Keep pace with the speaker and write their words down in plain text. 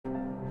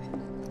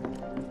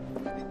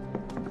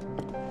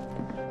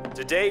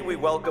Today we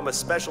welcome a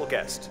special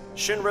guest,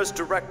 Shinra's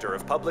Director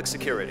of Public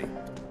Security,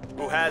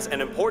 who has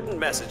an important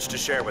message to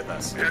share with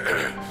us.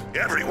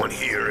 Everyone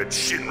here at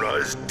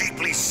Shinra is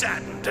deeply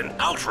saddened and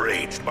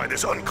outraged by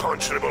this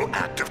unconscionable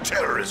act of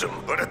terrorism.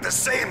 But at the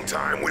same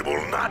time, we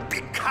will not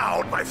be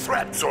cowed by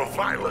threats or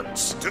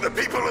violence. To the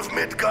people of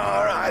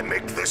Midgar, I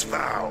make this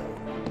vow.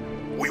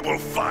 We will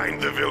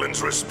find the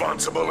villains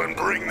responsible and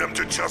bring them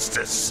to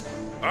justice.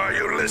 Are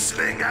you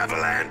listening,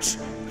 Avalanche?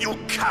 You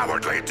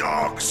cowardly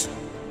dogs!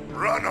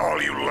 Run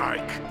all you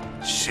like.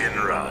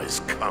 Shinra is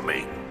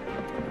coming.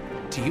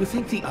 Do you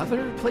think the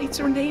other plates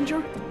are in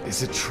danger?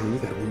 Is it true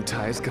that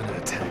Wutai is gonna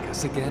attack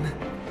us again?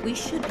 We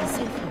should be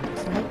safe here,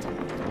 right?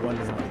 I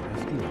wonder how I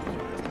feel.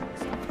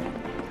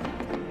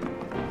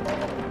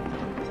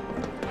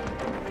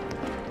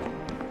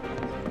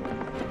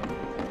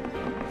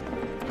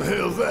 The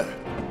hell's that?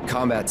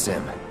 Combat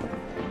sim.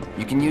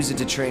 You can use it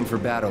to train for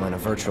battle in a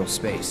virtual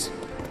space.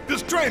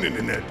 Does training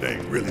in that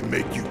thing really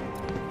make you?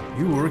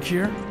 You work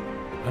here?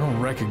 I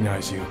don't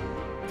recognize you.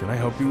 Can I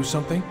help you with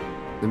something?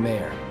 The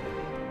mayor.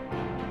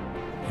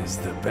 Is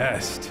the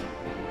best.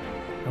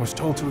 I was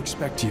told to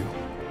expect you.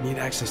 Need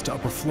access to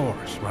upper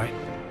floors, right?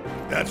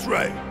 That's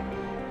right.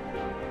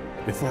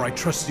 Before I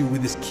trust you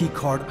with this key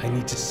card, I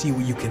need to see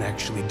what you can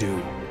actually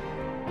do.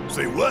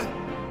 Say what?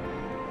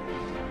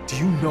 Do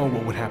you know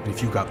what would happen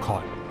if you got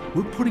caught?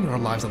 We're putting our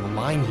lives on the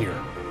line here.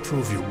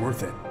 Prove you're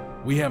worth it.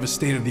 We have a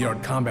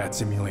state-of-the-art combat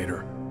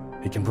simulator.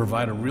 It can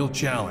provide a real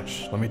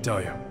challenge, let me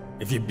tell you.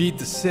 If you beat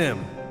the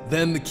sim,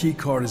 then the key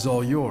card is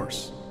all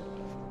yours.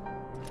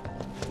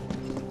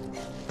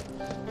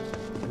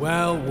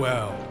 Well,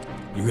 well.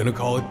 You gonna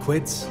call it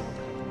quits?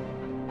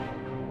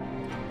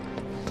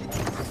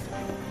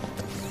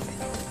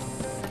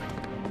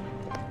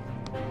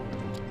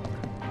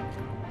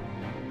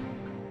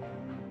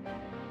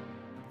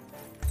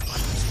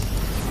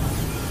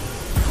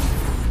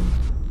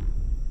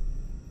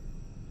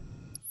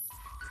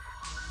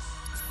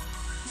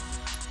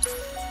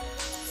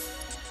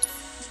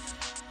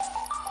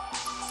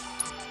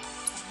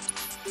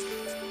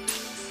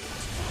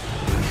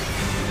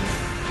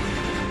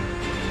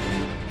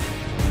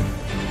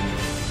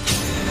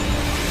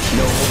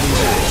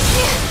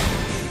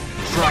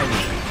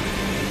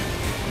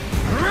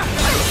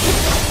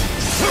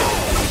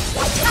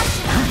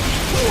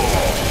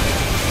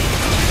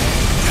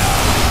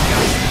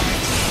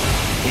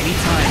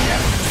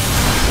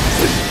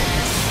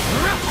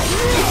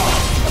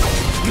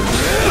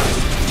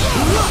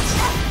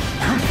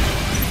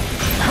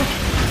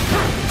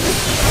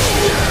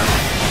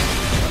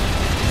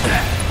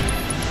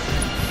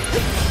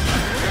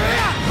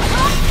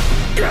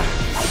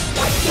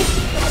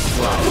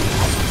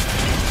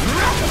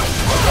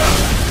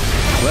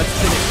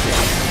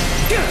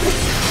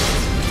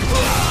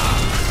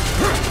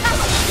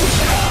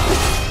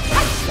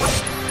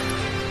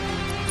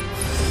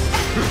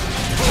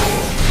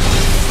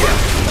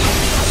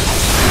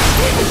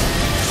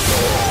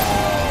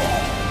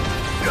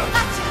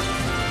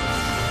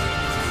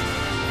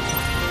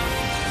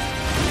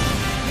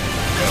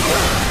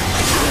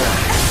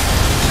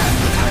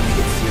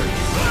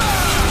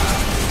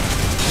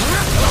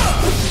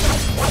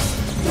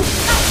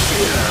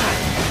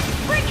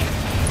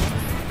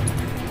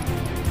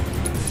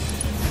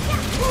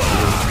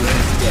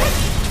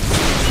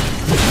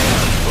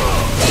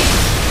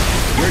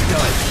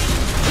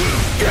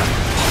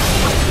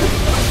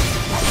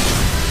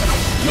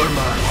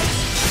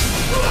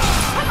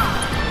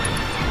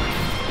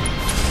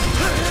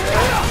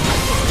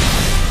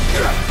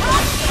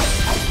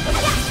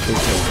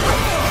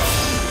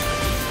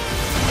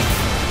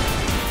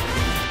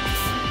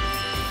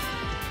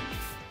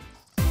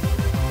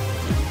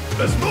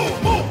 Let's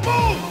move, move,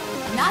 move!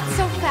 Not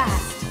so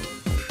fast.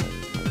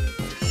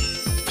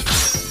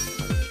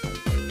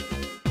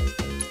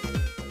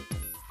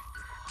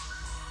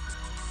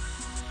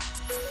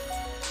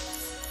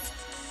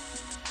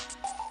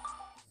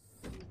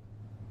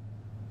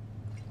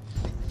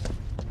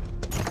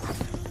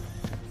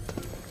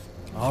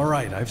 All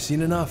right, I've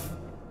seen enough.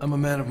 I'm a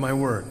man of my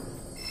word.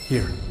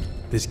 Here,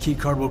 this key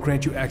card will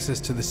grant you access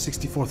to the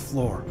 64th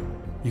floor.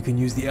 You can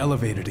use the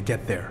elevator to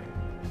get there.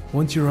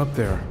 Once you're up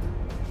there,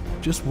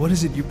 just what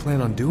is it you plan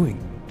on doing?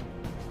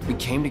 We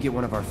came to get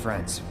one of our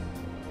friends.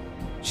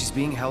 She's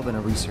being held in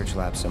a research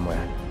lab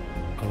somewhere.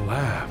 A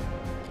lab?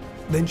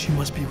 Then she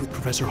must be with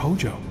Professor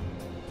Hojo.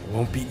 It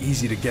won't be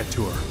easy to get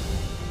to her.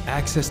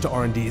 Access to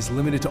R&D is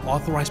limited to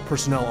authorized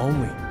personnel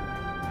only.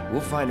 We'll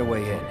find a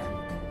way in.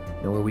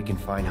 Know where we can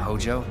find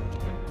Hojo?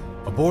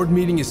 A board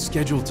meeting is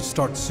scheduled to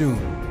start soon.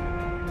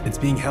 It's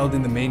being held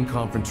in the main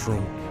conference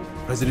room.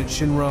 President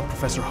Shinra,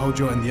 Professor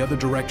Hojo, and the other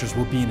directors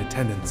will be in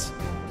attendance.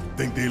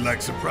 Think they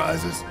like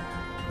surprises?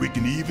 We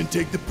can even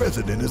take the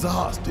president as a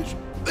hostage.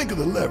 Think of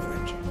the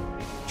leverage.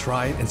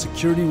 Try it, and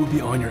security will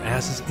be on your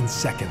asses in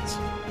seconds.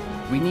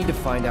 We need to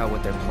find out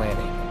what they're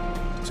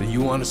planning. So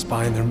you want to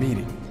spy in their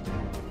meeting?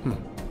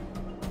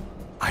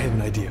 I have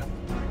an idea.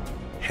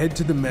 Head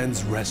to the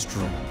men's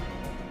restroom.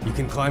 You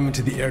can climb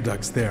into the air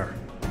ducts there.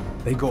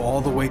 They go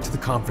all the way to the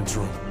conference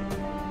room.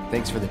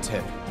 Thanks for the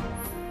tip.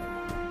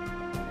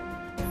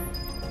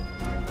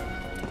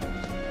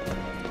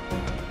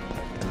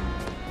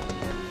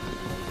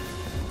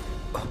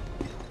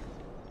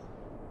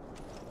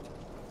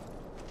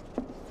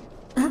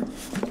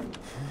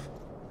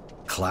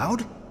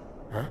 Cloud?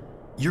 Huh?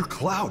 You're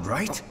Cloud,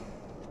 right?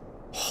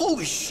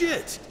 Holy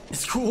shit!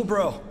 It's cool,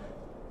 bro.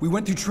 We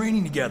went through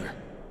training together.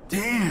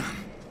 Damn.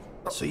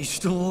 So you're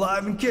still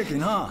alive and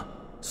kicking, huh?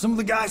 Some of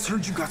the guys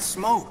heard you got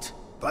smoked,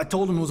 but I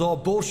told them it was all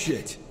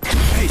bullshit.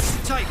 Hey,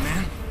 sit tight,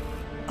 man.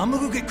 I'm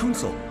gonna go get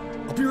Kunsel.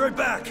 I'll be right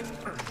back.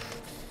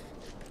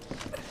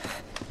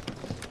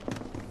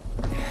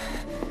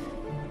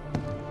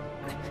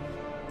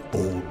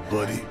 Old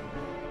buddy.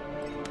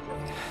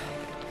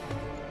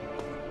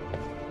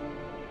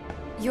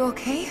 You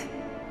okay?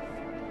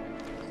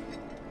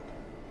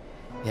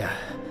 Yeah,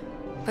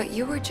 But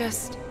you were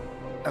just...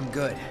 I'm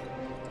good.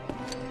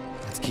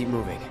 Let's keep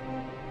moving.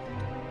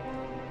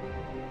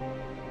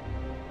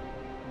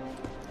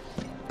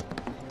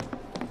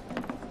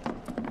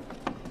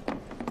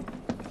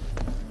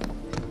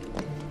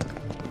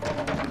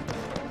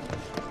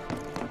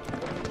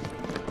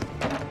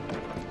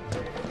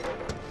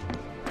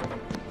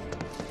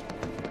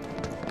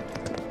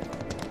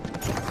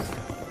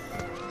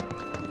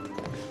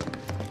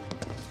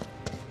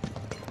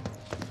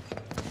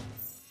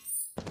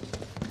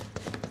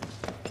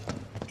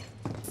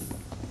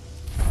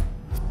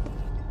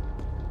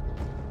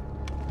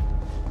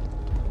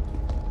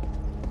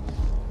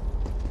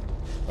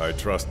 I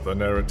trust the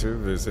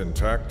narrative is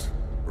intact?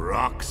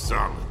 Rock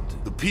solid.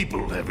 The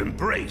people have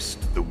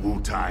embraced the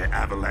Wutai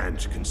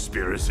Avalanche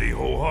conspiracy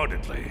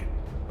wholeheartedly.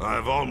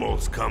 I've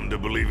almost come to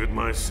believe it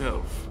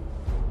myself.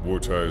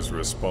 Wutai's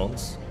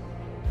response?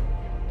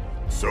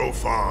 So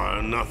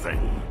far,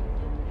 nothing.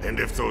 And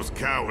if those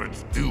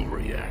cowards do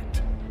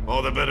react,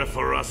 all the better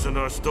for us and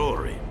our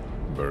story.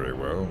 Very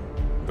well.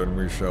 Then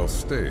we shall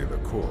stay the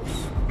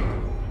course.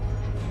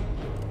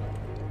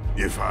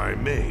 If I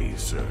may,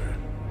 sir.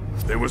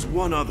 There was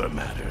one other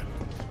matter.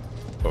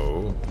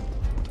 Oh?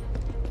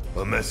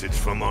 A message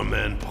from our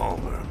man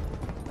Palmer.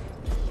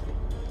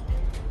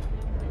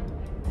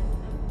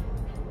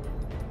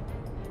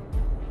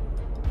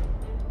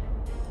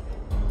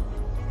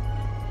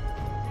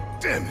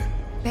 Damn it!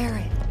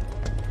 Barrett.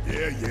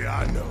 Yeah,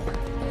 I know.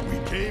 We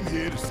came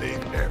here to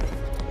save Aaron.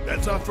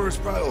 That's our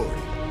first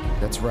priority.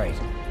 That's right.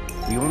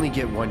 We only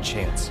get one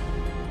chance.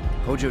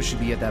 Hojo should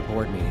be at that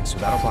board meeting, so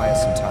that'll buy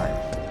us some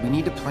time. We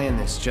need to plan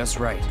this just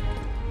right.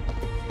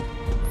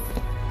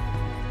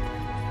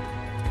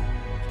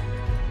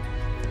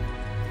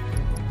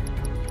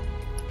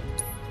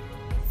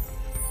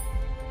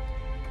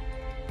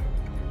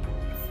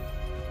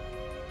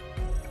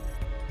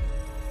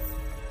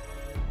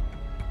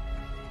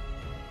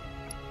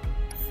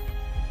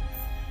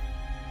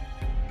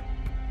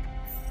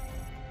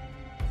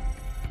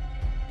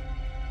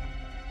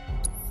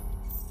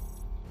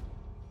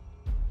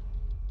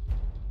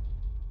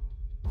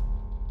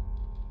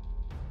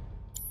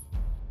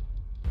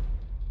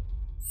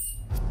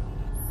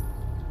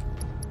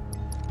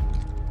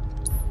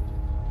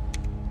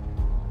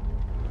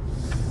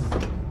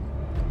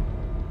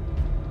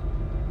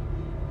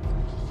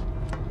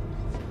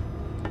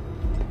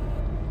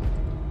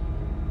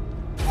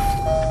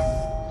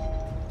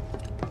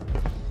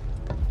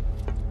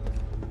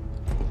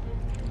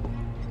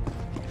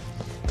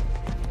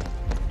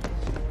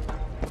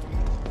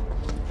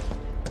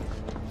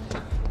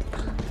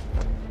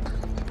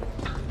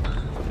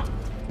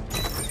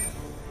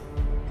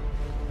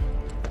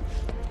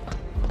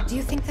 Do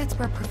you think that's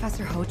where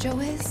Professor Hojo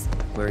is?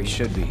 Where he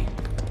should be.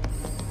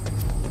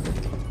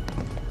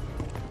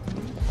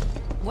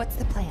 What's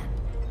the plan?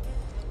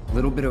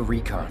 Little bit of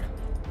recon.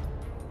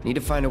 Need to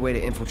find a way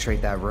to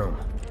infiltrate that room.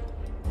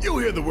 You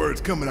hear the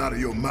words coming out of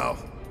your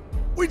mouth.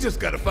 We just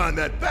gotta find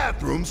that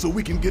bathroom so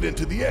we can get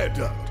into the air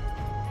duct.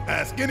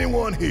 Ask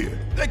anyone here.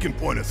 They can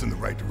point us in the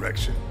right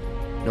direction.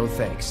 No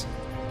thanks.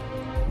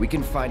 We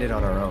can find it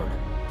on our own.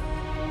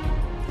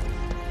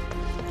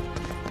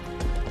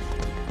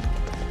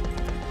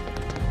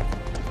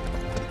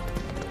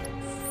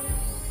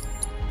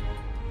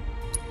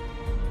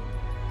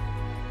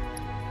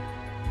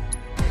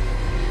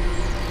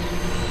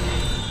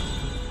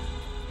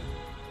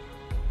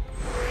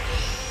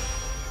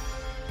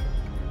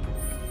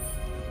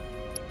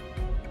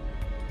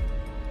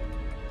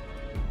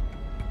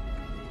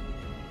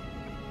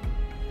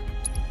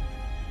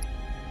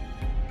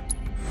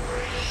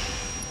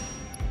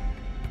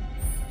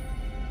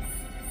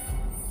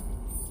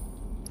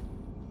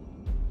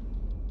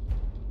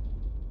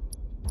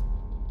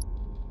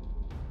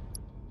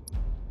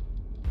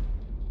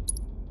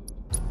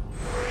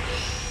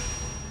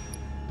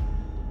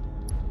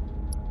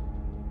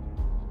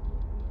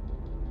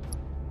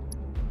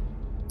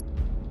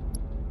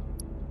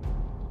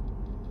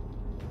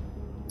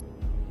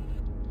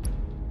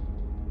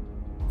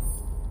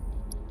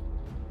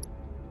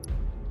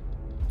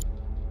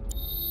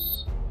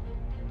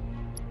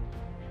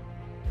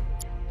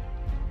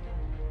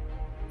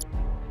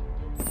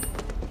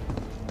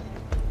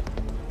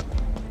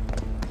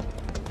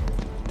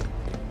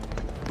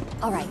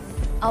 All right,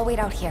 I'll wait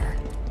out here.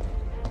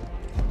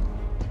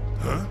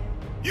 Huh?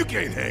 You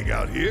can't hang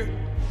out here.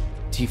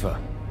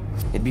 Tifa,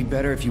 it'd be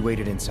better if you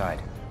waited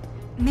inside.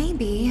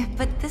 Maybe,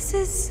 but this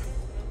is...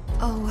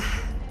 Oh,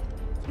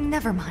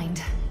 never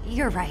mind.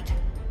 You're right.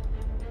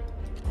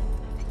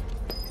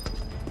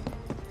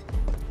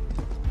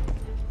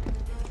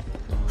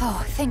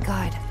 Oh, thank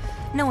God.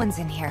 No one's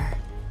in here.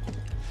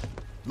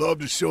 Love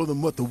to show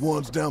them what the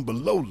ones down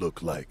below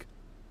look like.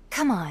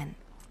 Come on.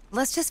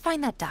 Let's just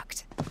find that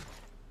duct.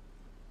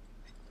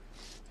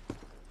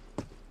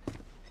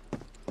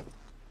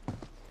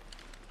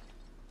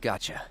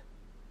 Gotcha.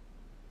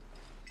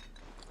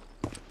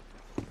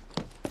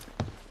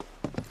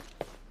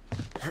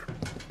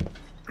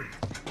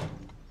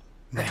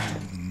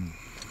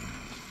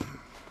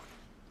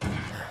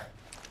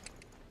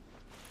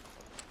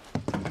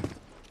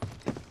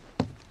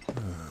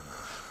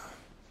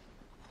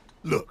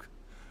 Look,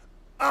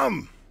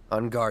 I'm...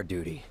 On guard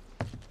duty.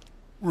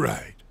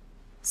 Right.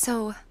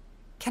 So,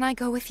 can I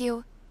go with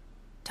you?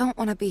 Don't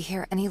want to be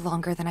here any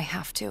longer than I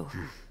have to.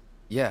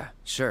 Yeah,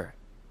 sure.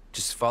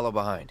 Just follow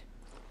behind.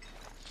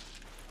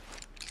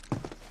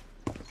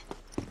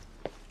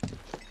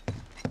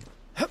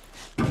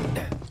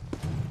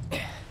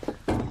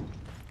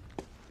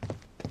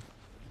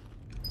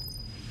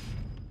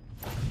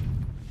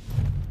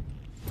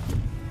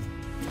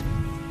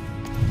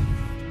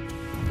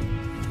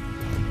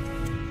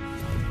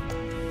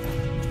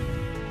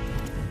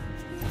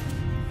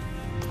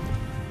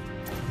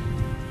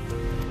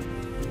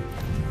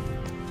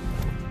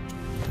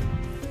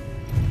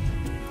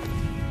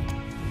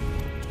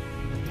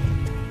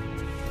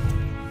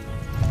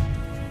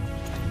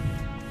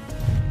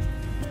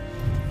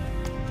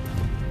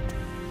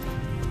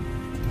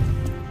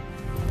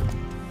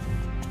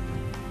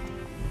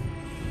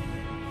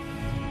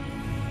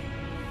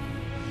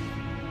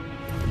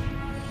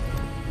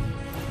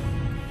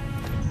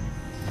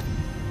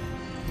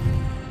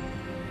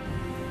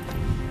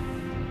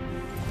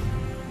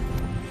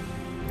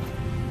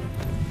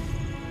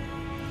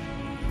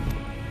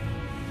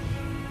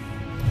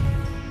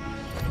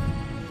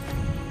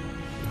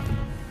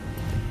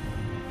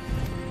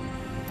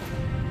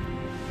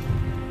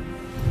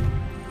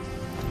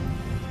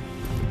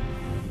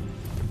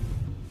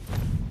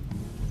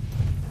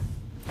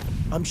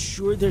 I'm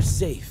sure they're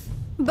safe.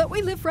 But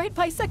we live right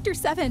by Sector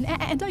 7,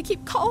 and I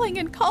keep calling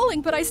and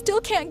calling, but I still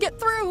can't get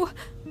through.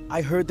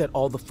 I heard that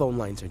all the phone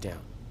lines are down.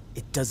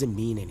 It doesn't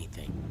mean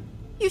anything.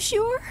 You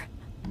sure?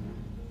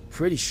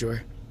 Pretty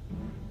sure.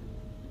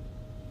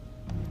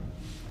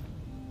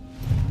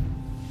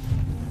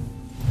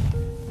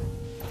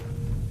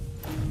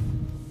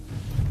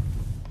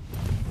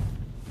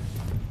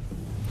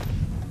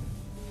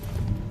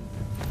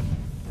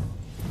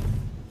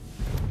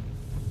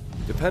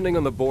 Depending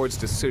on the board's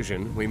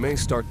decision, we may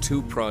start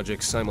 2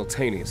 projects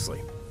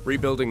simultaneously,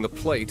 rebuilding the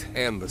plate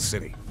and the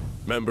city.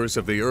 Members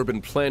of the Urban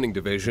Planning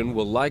Division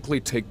will likely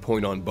take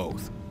point on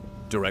both.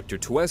 Director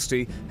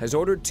Tuesti has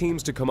ordered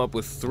teams to come up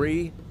with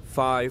 3,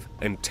 5,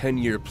 and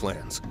 10-year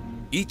plans.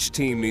 Each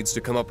team needs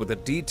to come up with a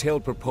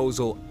detailed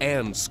proposal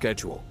and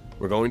schedule.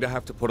 We're going to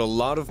have to put a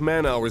lot of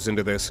man-hours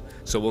into this,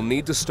 so we'll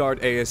need to start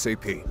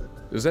ASAP.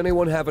 Does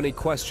anyone have any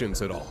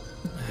questions at all?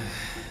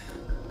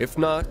 If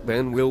not,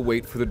 then we'll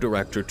wait for the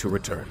director to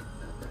return.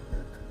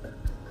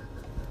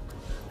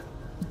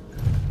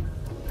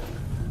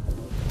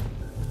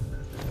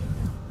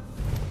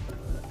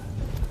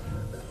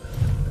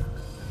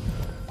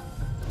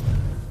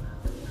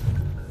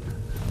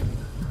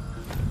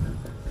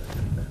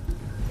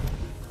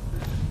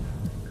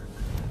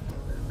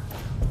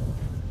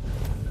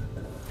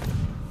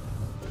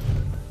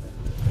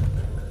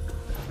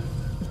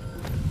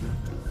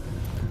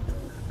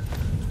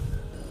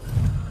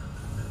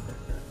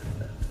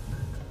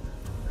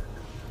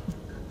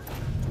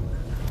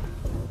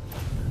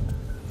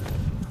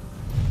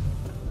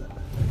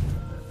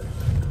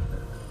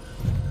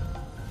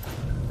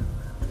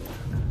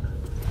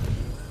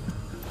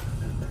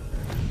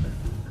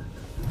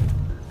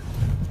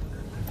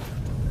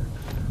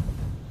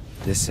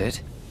 This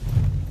it?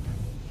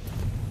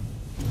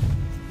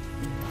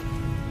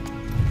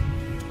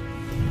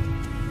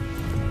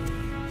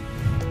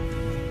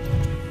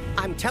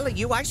 I'm telling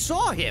you, I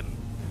saw him.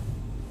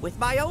 With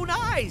my own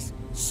eyes,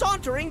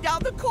 sauntering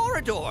down the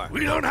corridor.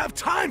 We don't have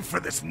time for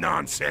this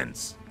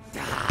nonsense.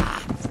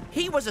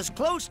 He was as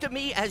close to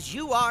me as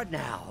you are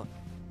now.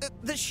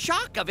 The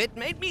shock of it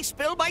made me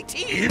spill my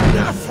tea.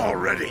 Enough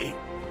already.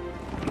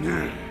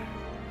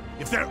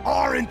 If there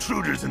are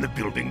intruders in the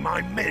building,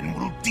 my men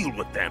will deal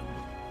with them.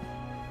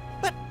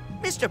 But,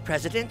 Mr.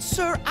 President,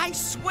 sir, I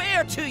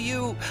swear to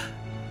you...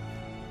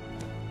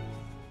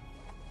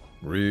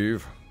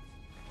 Reeve.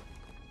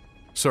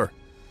 Sir,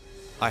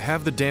 I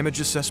have the damage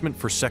assessment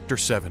for Sector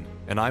 7,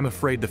 and I'm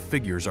afraid the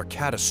figures are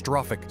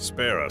catastrophic.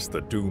 Spare us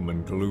the doom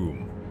and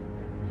gloom.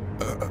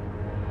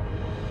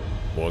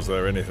 Was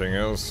there anything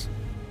else?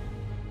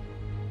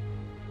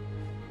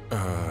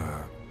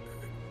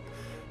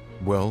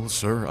 Well,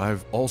 sir,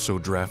 I've also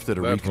drafted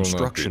a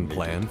reconstruction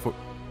plan for...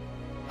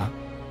 Huh?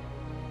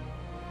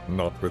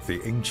 Not with the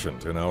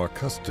Ancient in our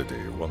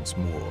custody once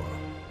more.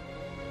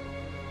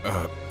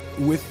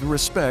 With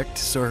respect,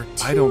 sir,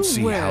 I don't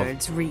see how... 2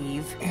 words,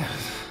 Reeve.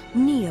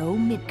 Neo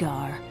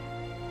Midgar.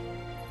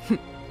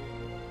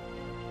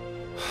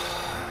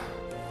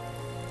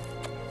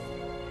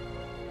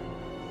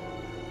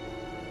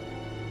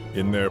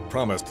 In their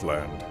promised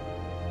land,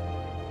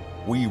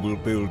 we will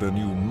build a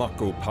new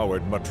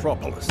Mako-powered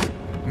metropolis.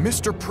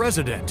 Mr.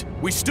 President,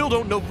 we still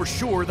don't know for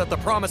sure that the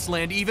Promised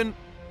Land even...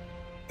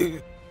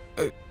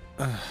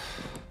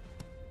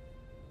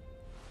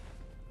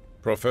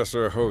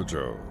 Professor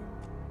Hojo.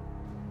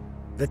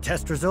 The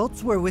test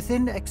results were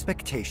within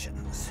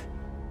expectations.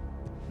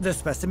 The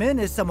specimen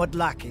is somewhat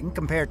lacking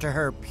compared to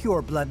her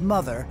pure-blood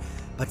mother,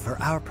 but for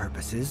our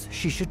purposes,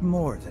 she should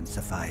more than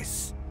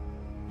suffice.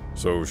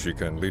 So she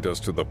can lead us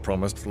to the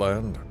Promised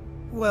Land?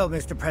 Well,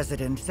 Mr.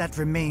 President, that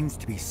remains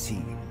to be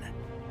seen.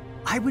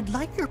 I would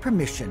like your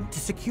permission to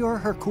secure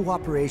her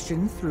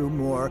cooperation through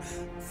more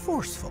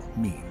forceful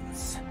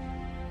means.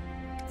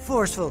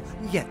 Forceful,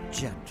 yet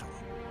gentle.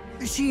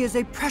 She is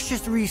a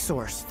precious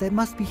resource that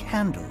must be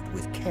handled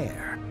with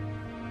care.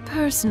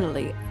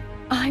 Personally,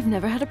 I've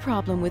never had a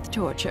problem with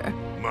torture.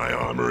 My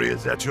armory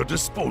is at your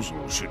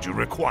disposal should you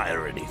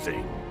require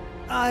anything.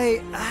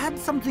 I had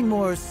something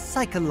more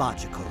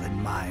psychological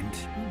in mind.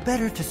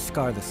 Better to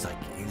scar the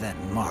psyche than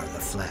mar the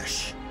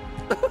flesh.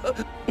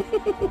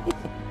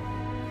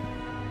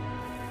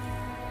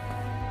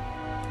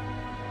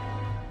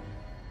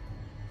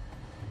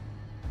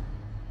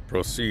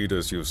 Proceed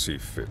as you see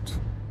fit.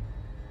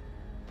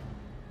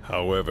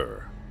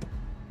 However,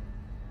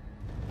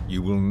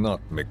 you will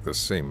not make the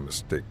same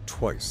mistake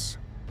twice.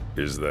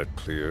 Is that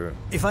clear?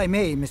 If I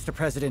may, Mr.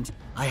 President,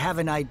 I have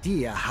an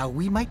idea how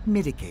we might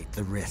mitigate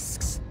the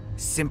risks.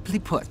 Simply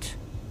put,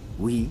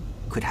 we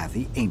could have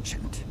the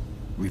Ancient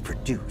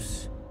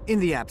reproduce. In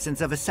the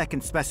absence of a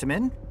second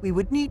specimen, we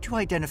would need to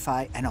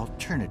identify an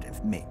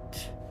alternative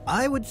mate.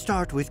 I would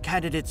start with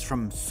candidates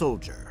from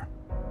Soldier.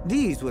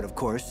 These would, of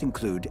course,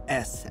 include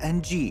S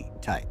and G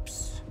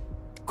types.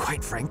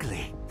 Quite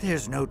frankly,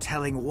 there's no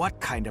telling what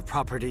kind of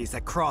properties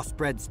a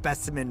crossbred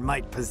specimen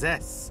might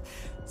possess.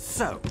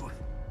 So,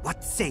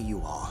 what say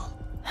you all?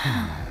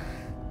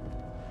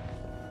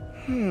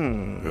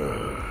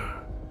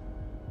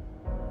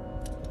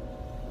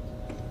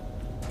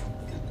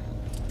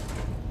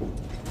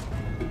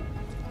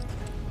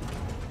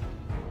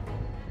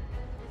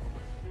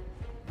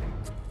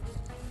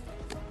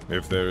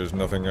 If there is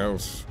nothing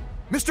else...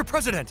 Mr.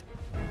 President!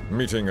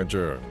 Meeting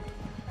adjourned.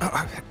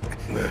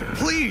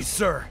 Please,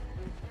 sir!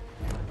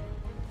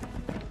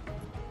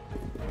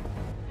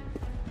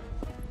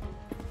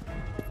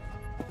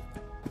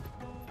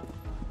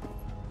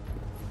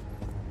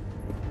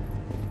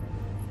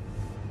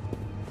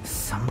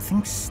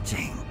 Something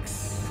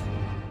stinks.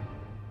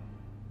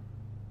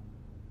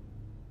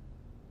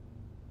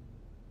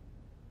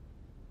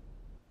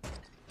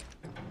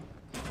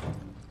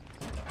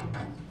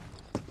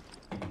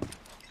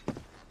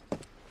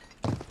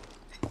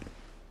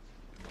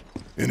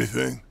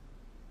 Anything?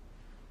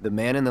 The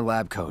man in the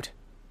lab coat.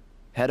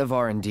 Head of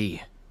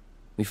R&D.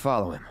 We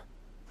follow him.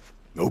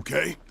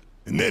 Okay.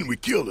 And then we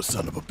kill the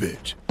son of a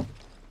bitch.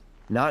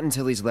 Not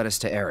until he's led us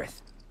to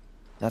Aerith.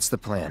 That's the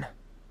plan.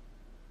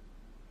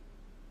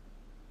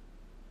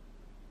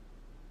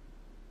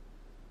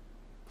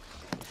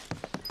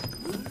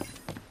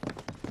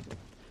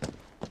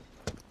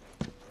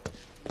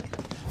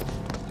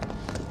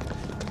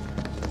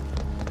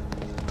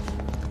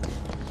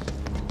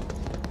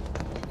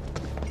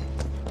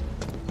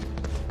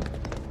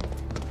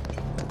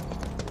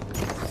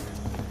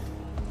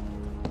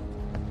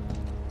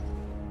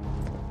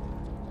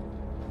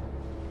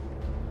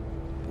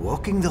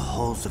 Walking the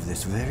halls of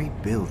this very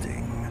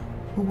building,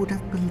 who would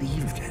have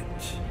believed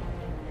it?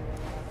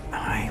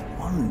 I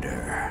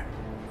wonder...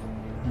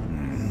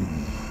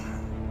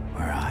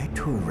 Were I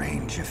to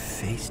arrange a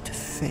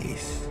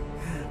face-to-face...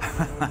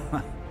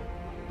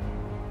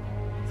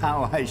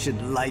 how I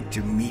should like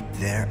to meet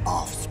their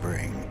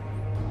offspring.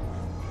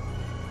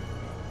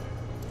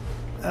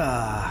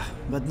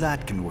 But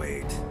that can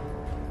wait.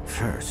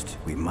 First,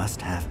 we must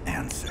have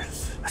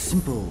answers. A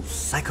simple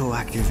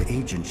psychoactive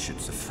agent should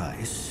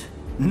suffice.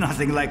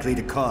 Nothing likely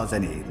to cause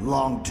any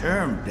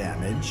long-term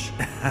damage.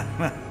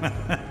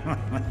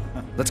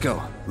 Let's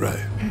go. Right.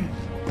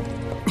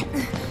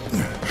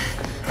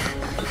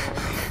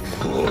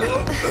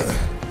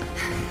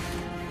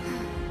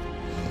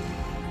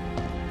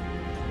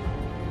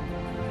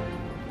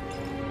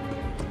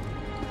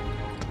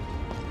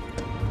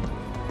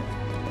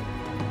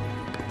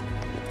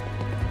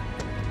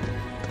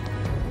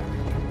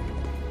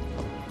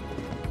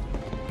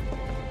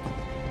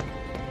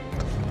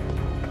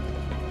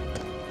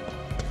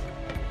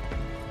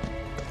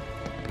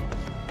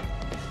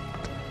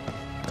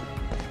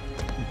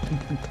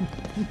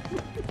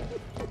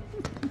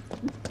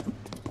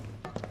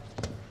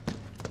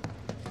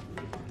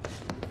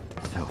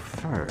 So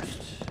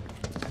first...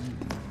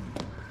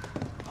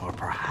 Or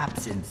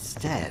perhaps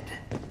instead...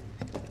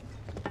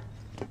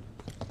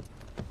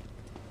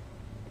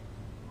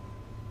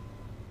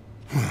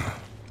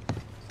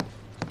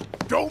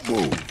 Don't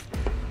move.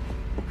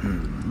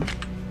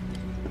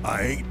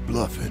 I ain't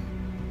bluffing.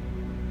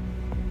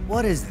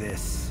 What is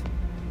this?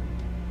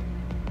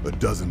 A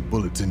dozen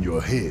bullets in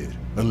your head,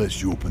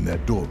 unless you open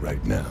that door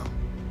right now.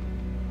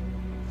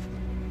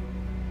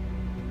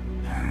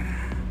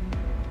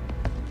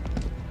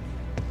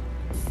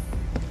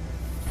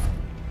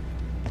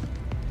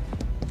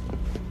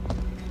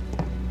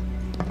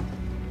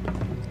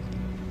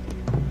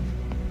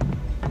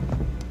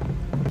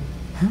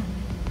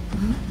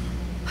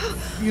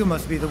 You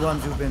must be the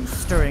ones who've been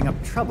stirring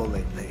up trouble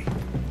lately.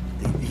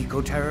 The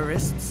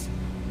eco-terrorists?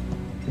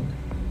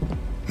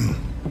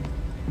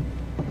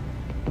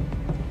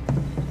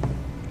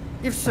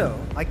 If so,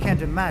 I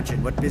can't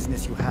imagine what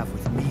business you have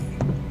with me.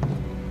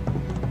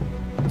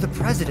 The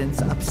president's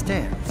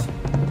upstairs.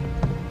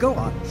 Go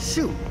on,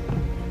 shoot.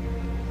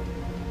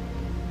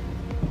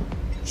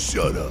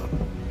 Shut up.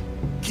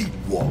 Keep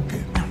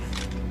walking.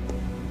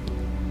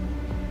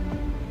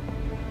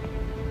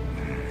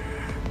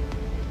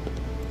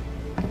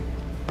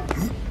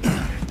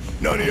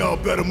 None of y'all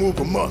better move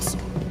a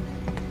muscle.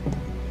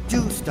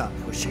 Do stop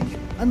pushing.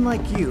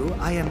 Unlike you,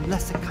 I am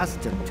less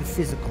accustomed to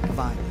physical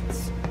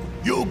violence.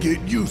 You'll get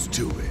used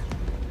to it.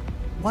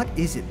 What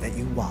is it that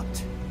you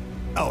want?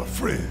 Our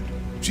friend.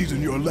 She's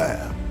in your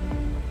lab.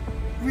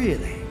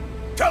 Really?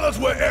 Tell us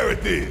where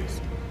Aerith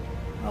is!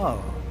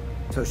 Oh,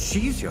 so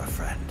she's your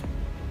friend.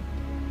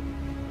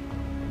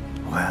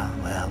 Well,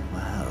 well,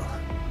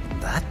 well. In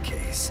that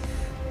case,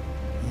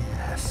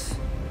 yes,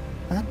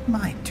 that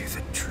might do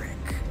the trick.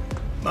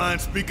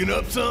 Mind speaking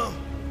up some?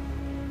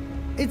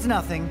 It's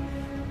nothing.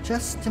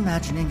 Just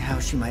imagining how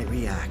she might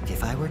react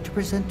if I were to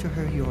present to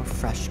her your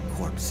fresh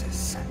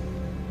corpses.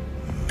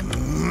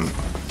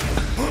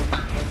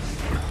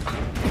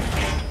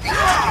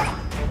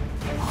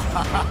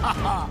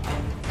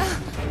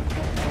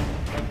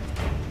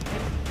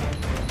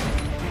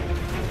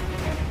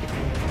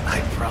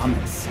 I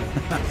promise,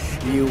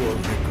 you will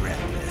regret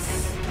this.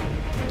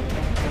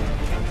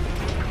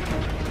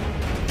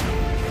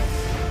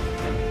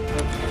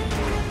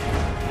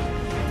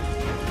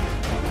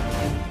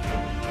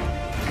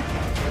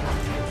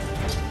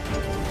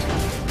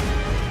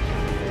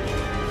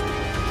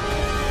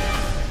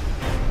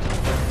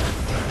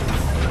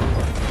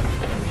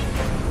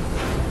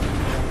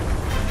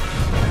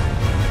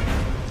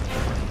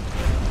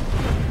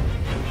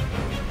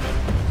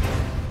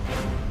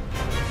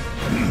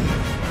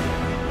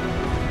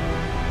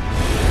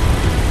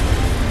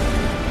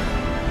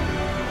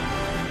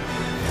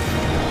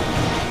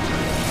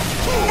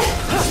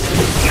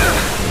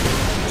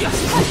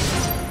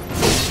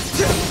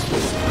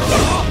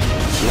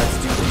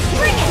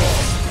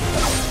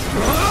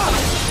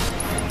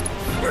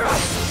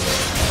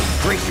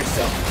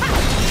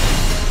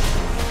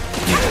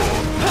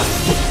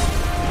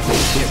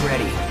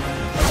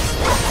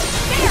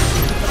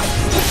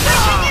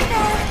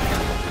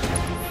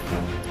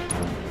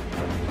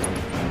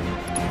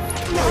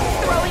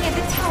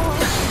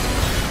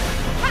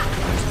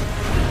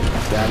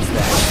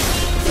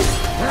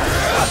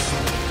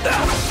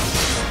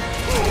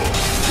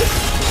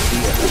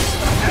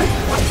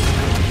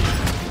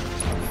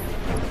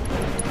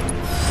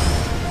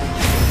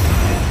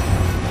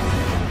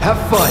 Have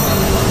fun!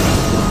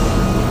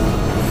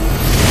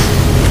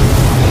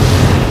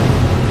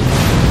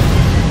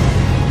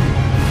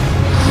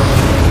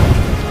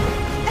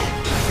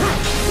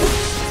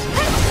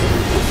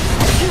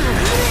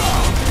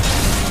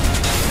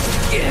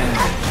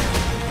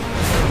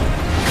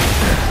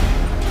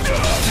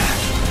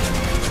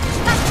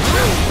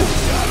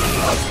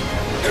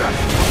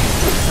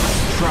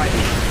 Try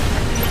me.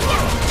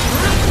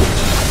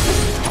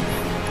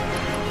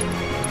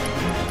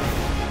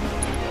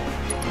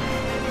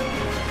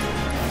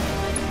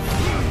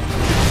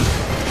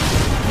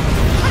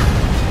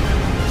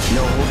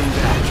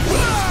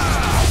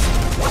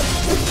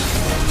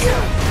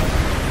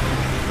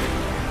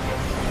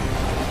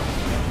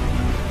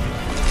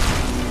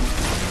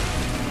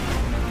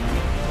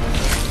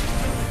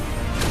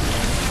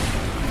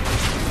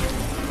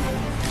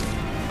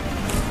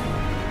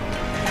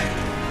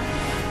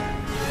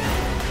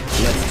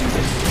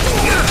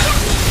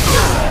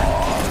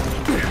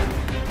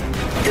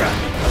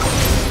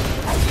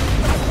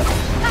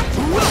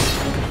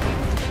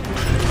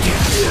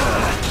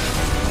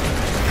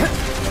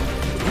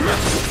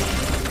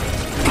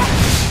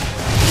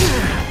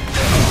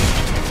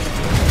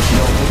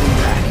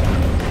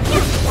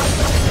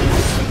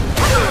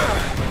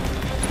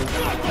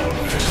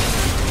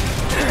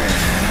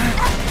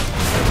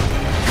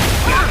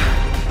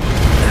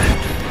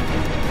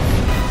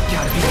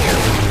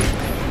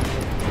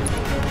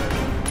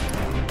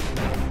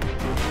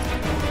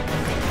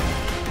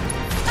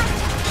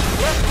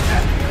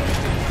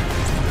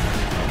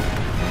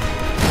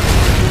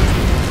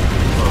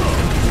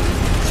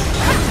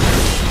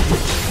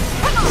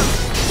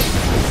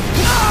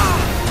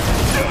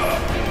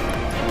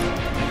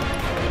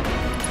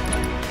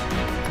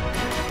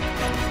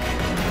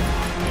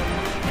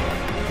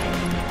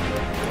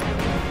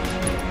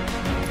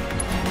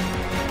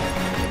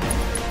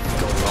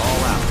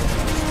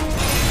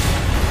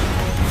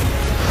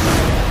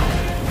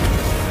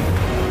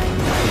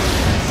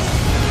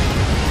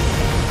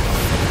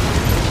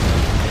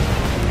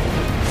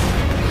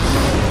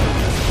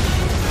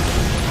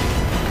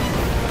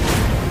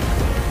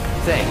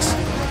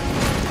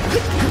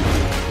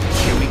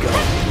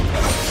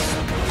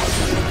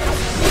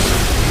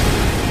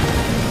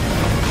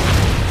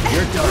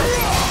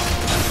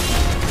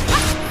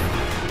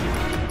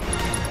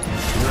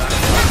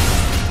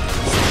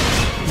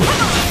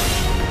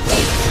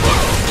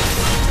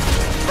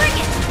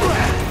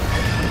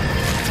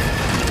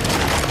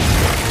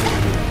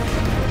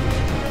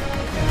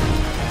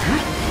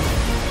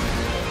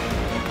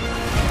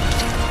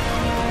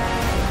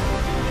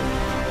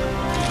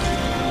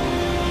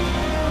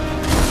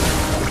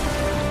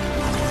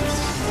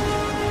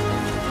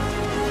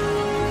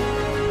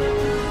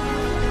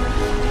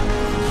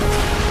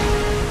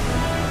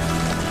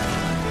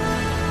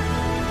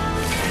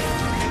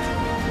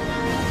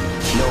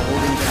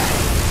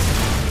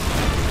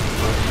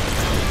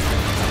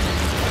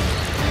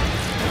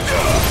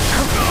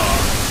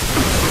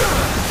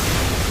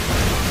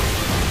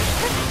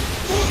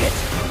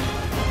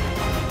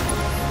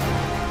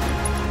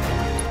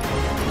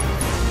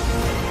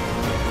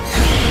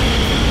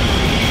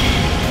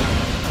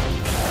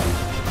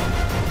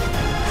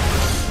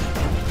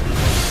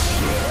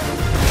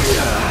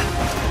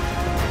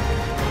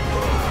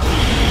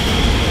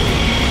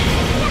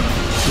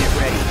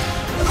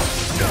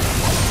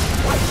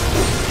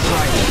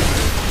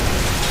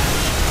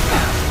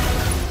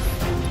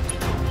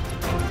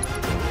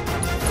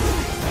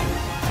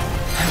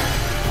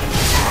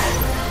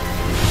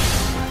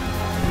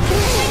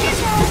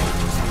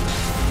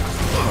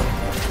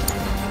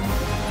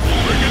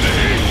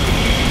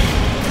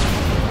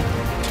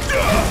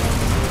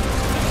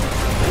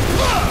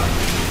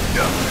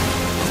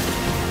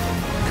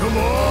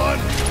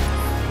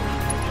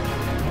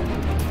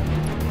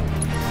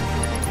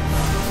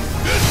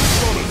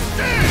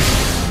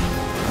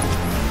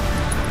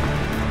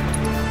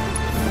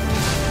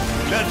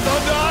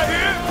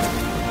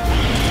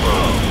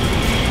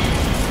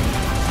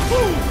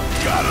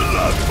 Gotta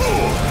love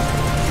fool!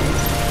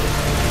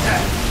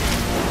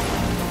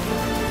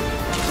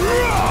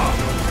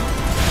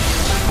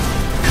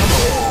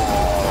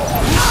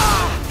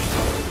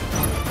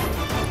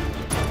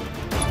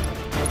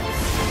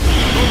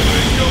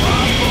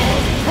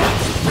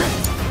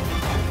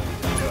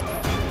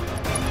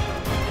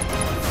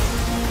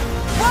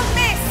 Won't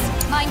miss!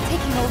 Mind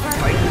taking over?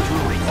 Fight the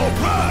druid. All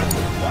right!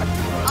 What?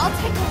 I'll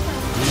take over.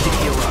 Need to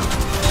heal up.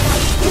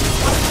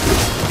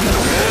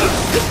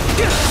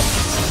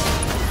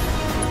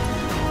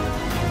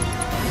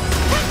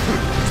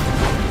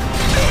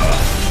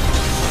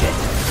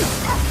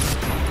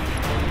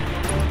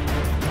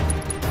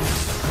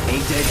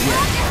 Ain't dead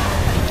yet.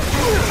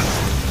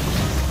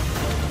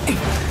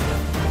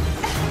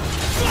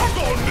 Suck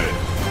on this!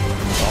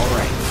 All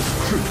right.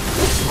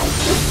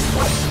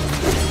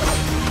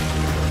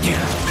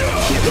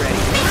 Get ready.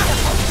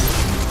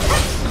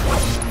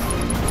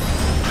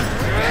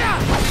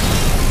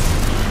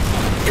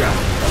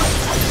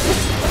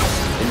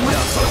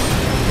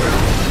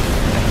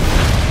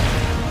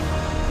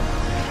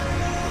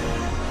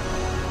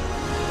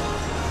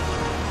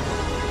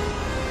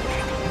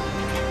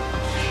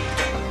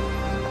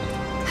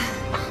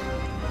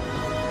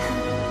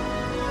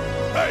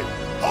 Hey,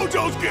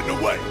 Hojo's getting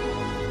away!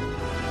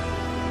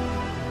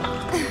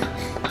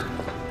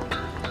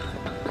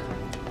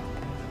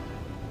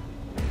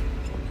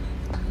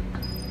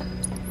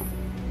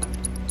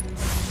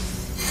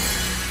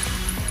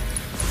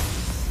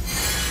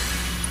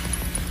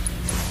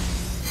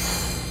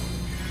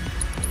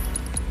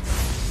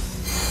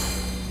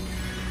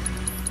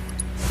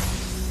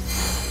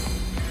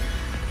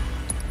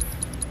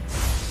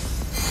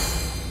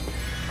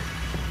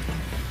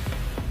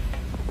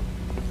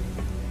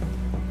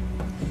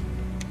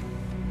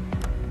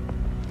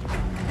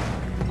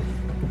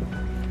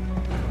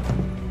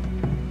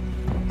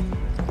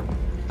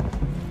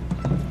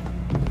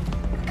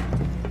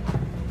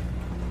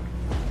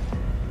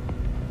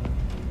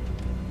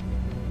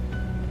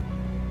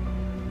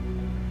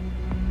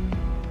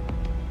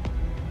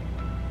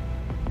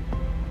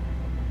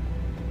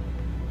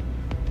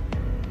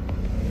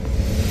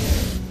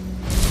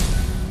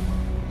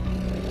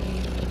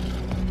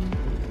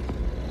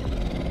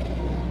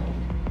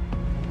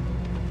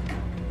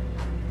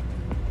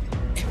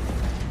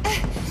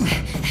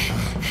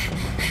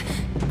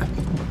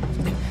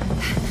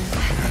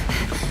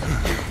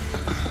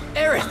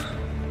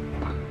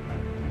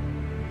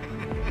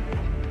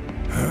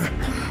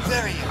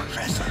 Very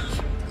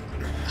impressive.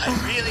 I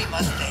really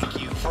must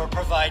thank you for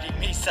providing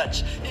me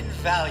such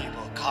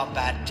invaluable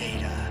combat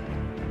data.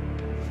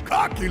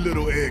 Cocky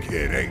little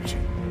egghead, ain't you?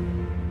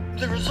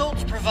 The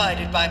results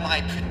provided by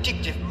my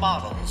predictive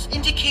models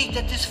indicate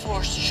that this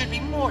force should be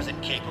more than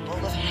capable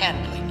of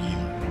handling you.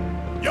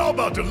 Y'all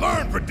about to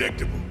learn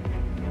predictable.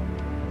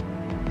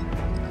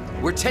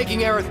 We're taking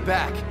Aerith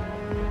back.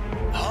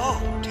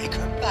 Oh, take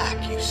her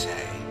back, you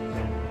say?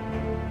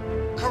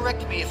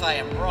 Correct me if I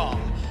am wrong,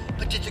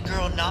 but did the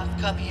girl not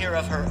come here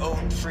of her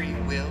own free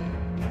will?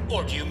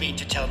 Or do you mean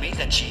to tell me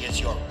that she is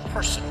your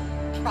personal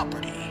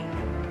property?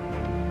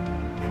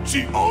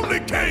 She only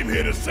came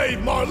here to save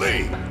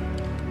Marlene!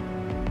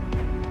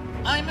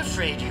 I'm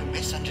afraid you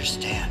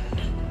misunderstand.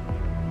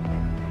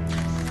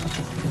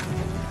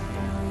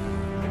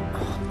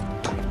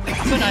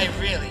 But I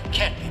really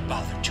can't be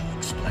bothered to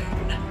explain.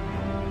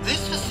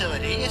 This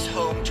facility is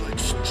home to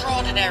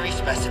extraordinary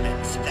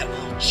specimens that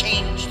will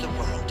change the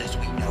world as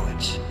we know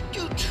it.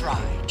 Do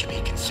try to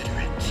be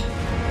considerate.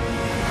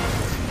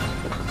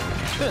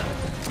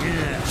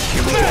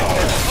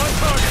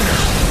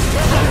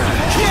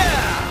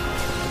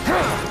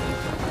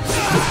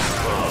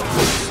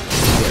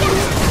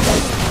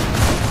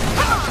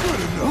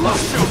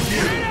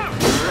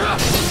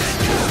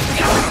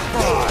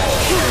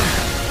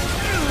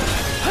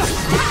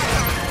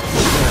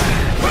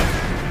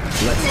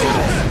 Let's do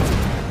this.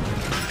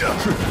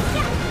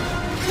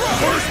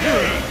 First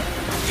game!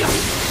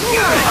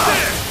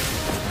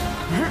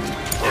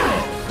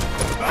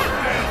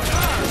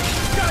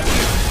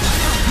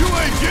 You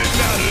ain't getting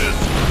out of this!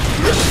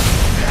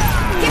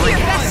 Give me your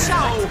best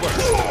shot!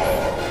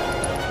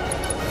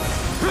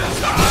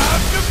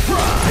 Time to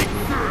fry!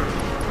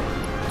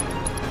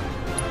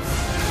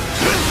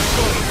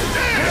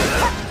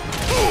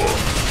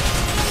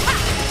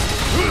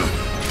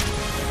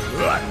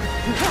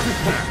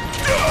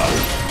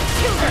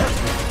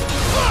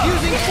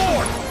 Using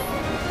force!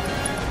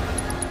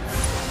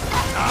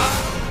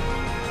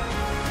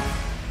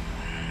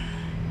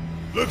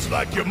 Looks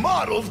like your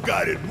models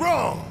got it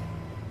wrong.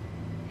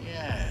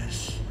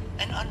 Yes,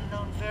 an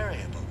unknown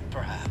variable,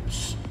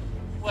 perhaps.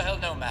 Well,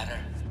 no matter.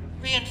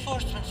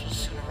 Reinforcements will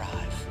soon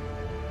arrive.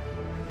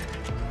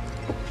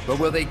 But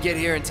will they get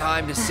here in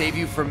time to save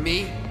you from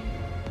me?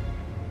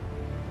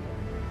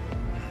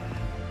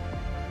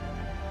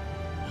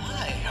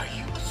 Why, are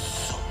you a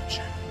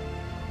soldier?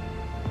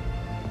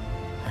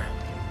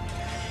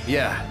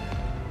 Yeah.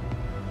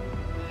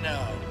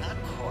 No, not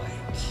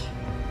quite.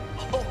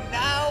 Oh,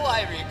 now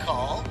I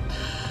recall.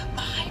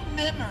 My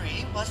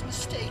memory was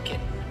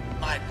mistaken.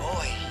 My boy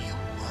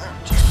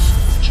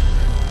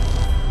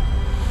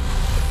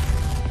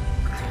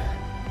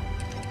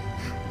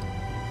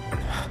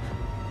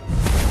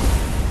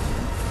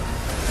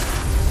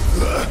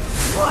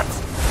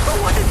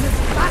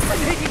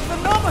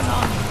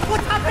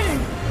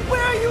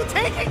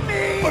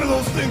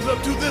those things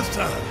up to this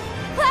time?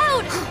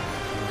 Cloud!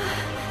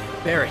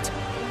 Barrett.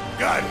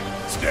 Got it.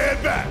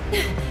 Stand back.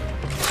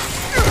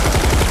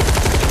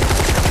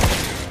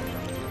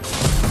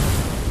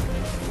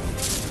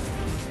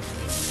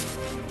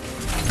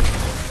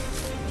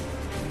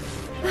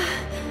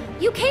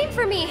 You came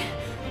for me!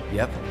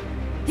 Yep.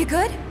 You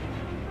good?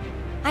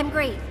 I'm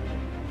great.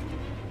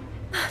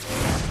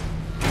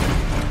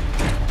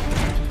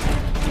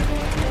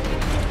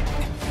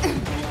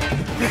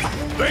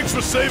 Thanks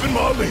for saving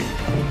my lead.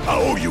 I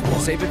owe you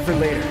one. Save it for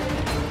later.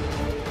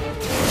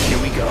 Here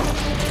we go.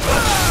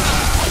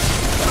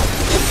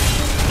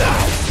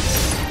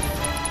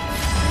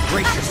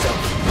 Brace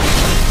yourself.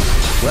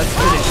 Let's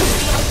finish it.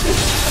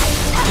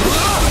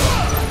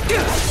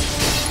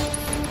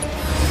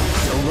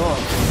 So long.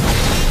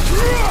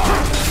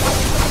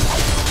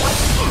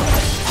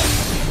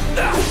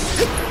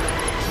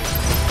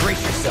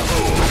 Brace yourself.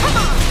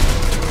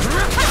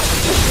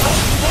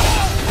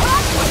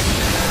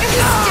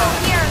 He's still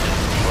here!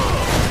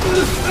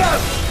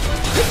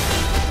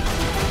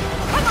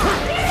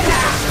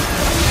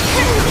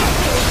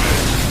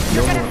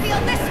 You're gonna feel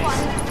this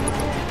one!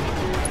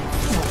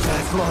 Won't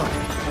last long.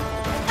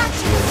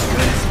 Let's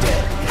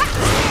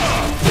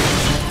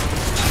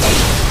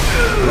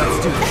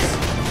do this.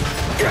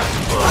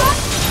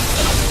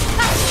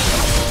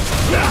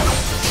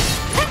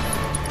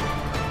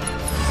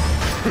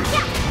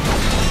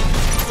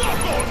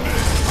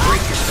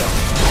 Break yourself.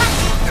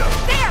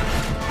 There!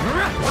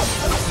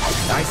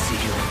 I see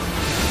you.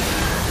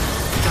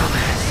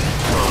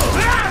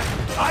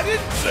 I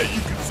didn't say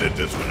you could sit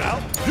this one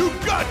out. You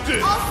got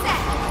this. All set.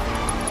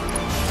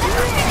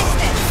 Let's finish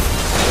this.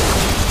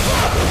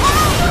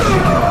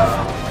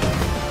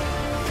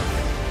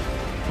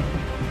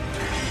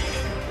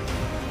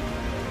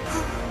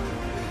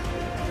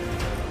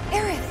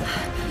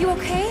 Aerith, you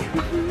okay?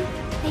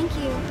 Thank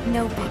you.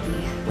 No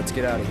biggie. Let's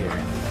get out of here.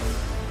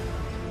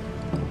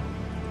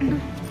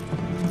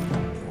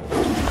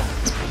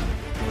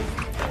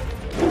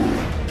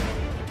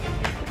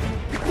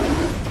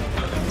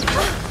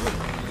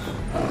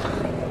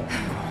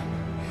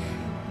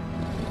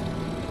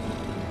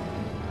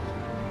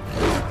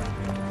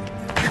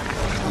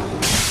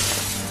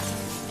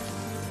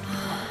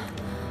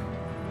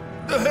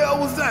 The hell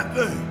was that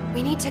thing?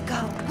 We need to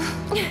go.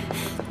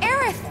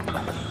 Aerith!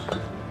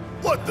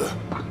 What the?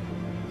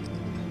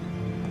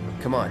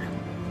 Come on.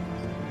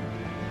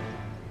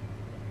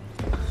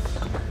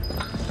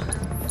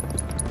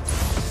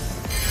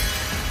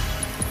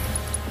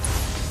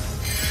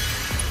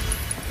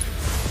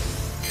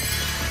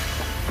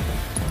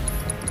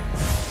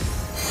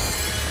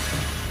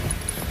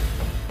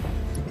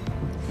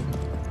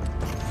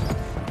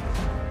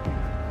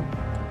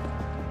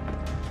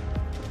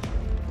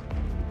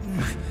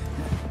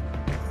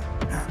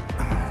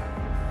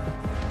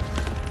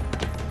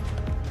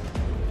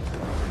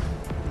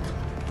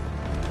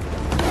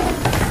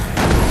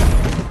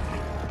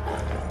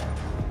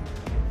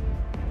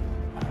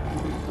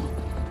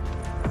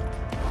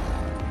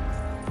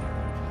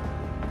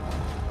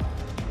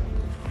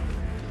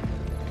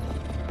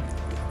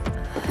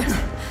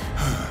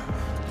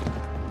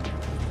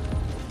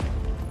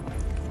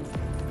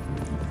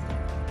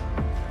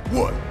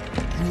 What?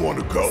 You want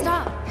to go?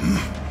 Stop.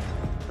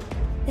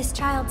 This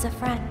child's a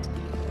friend.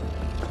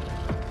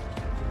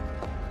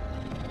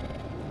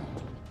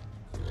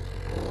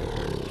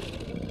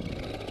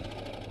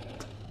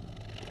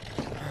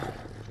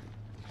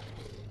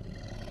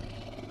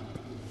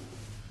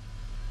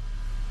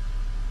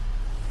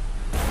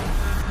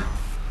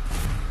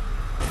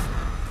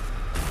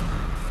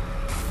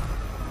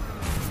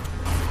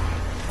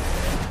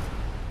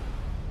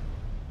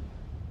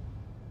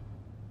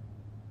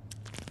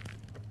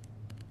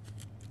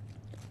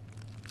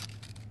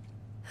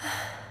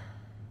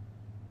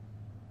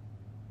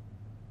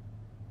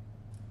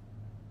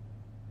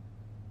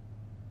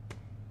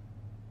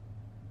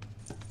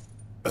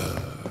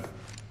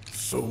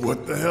 So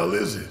what the hell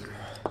is it?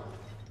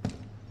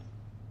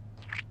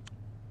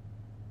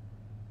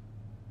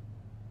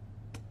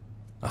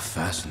 A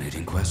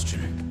fascinating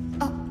question.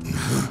 Oh,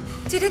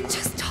 did it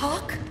just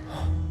talk?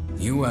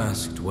 You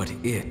asked what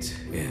it is.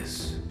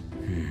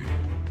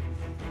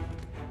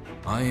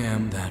 I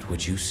am that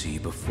which you see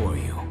before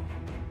you.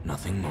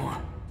 Nothing more.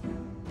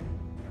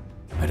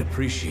 I'd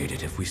appreciate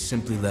it if we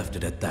simply left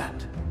it at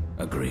that.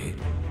 Agreed?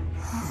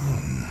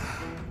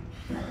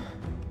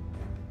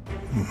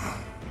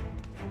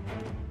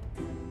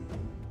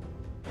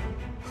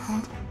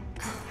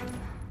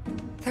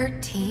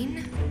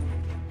 13?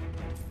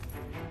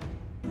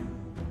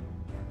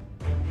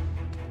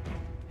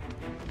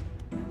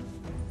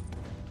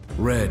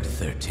 Red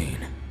 13.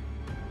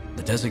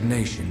 The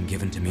designation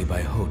given to me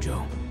by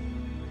Hojo.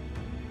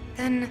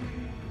 Then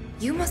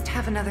you must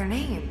have another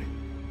name.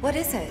 What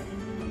is it?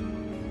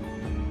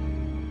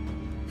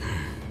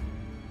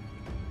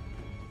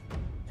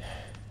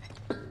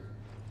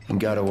 He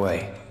got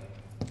away.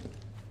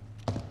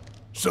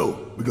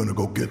 So, we're gonna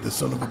go get this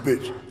son of a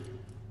bitch.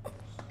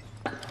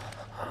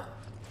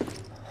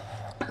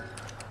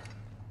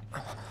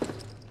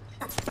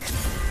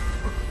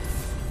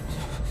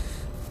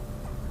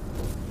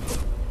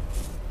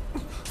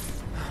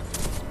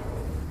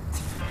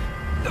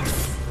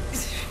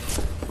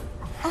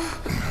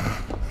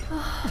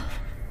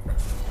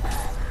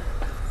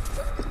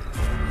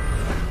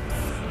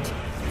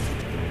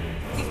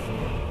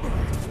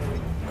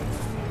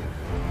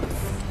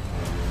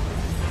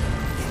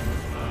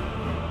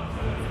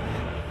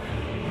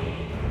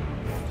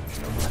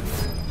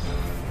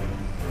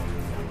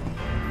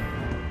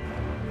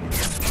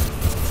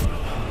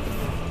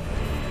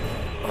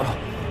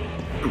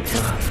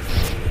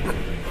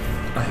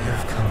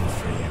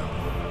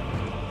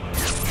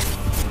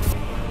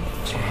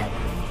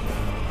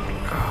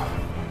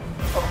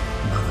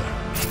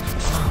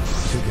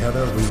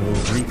 Together we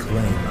will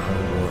reclaim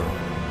our world.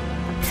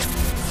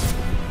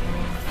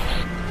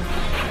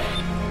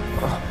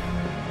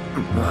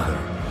 Mother,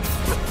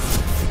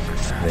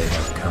 they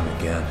have come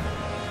again.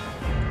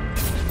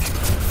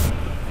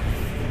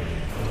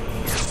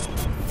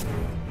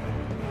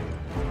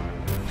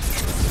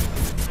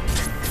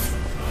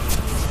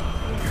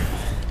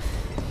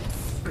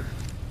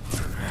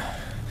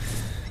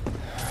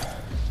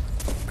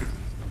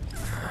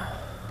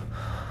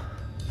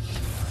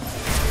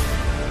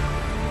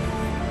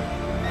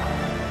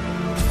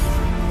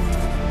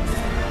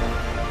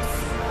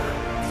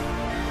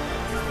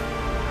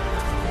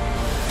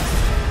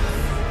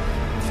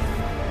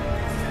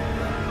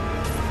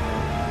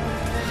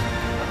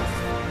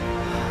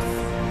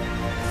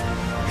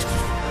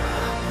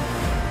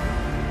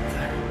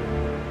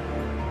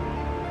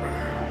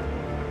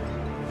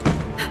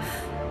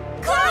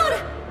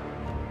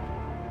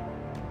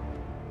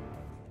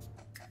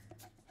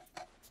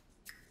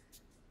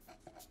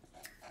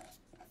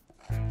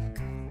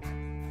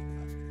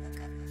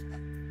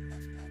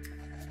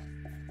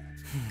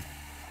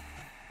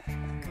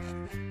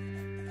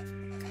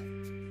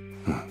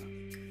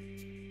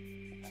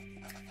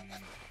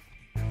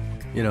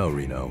 You know,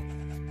 Reno,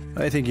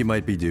 I think you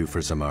might be due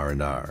for some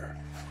R&R.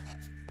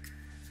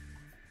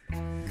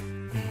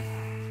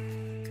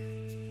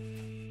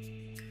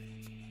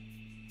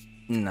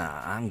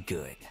 Nah, I'm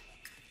good.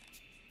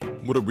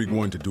 What are we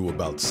going to do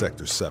about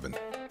Sector 7?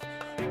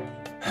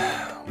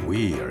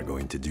 We are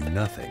going to do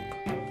nothing.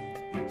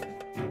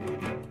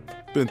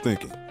 Been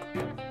thinking,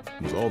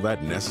 was all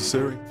that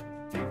necessary?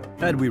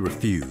 Had we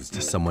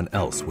refused, someone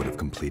else would have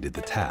completed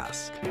the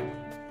task.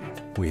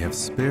 We have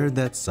spared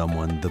that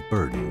someone the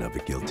burden of a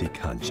guilty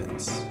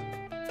conscience.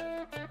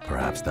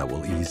 Perhaps that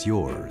will ease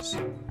yours.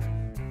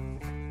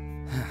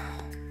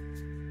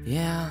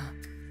 Yeah,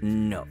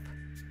 nope.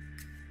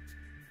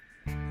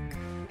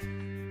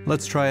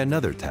 Let's try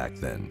another tack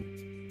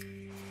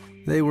then.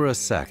 They were a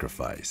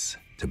sacrifice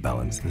to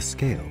balance the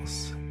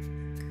scales.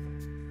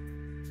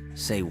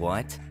 Say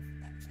what?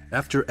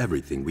 After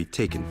everything we'd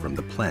taken from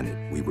the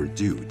planet, we were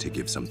due to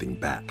give something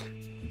back.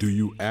 Do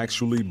you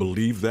actually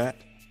believe that?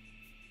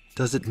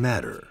 Does it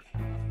matter?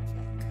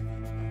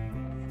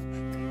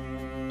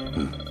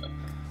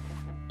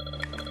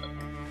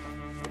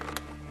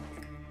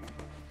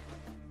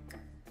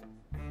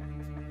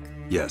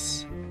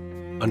 Yes,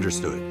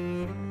 understood.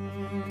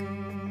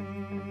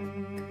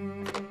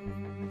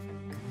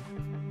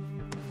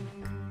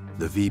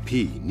 The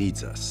VP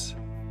needs us.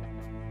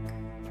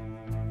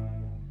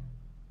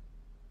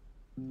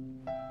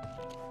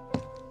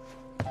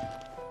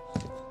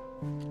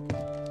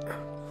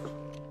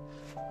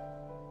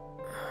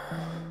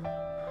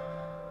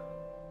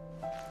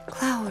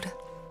 Cloud.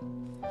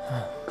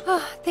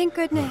 Oh, thank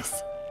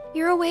goodness.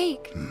 You're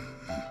awake.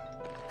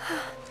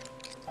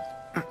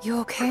 You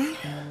okay?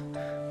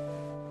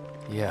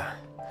 Yeah.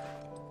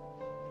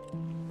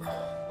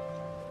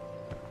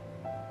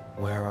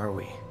 Where are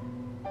we?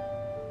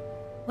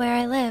 Where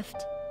I lived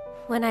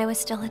when I was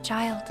still a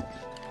child.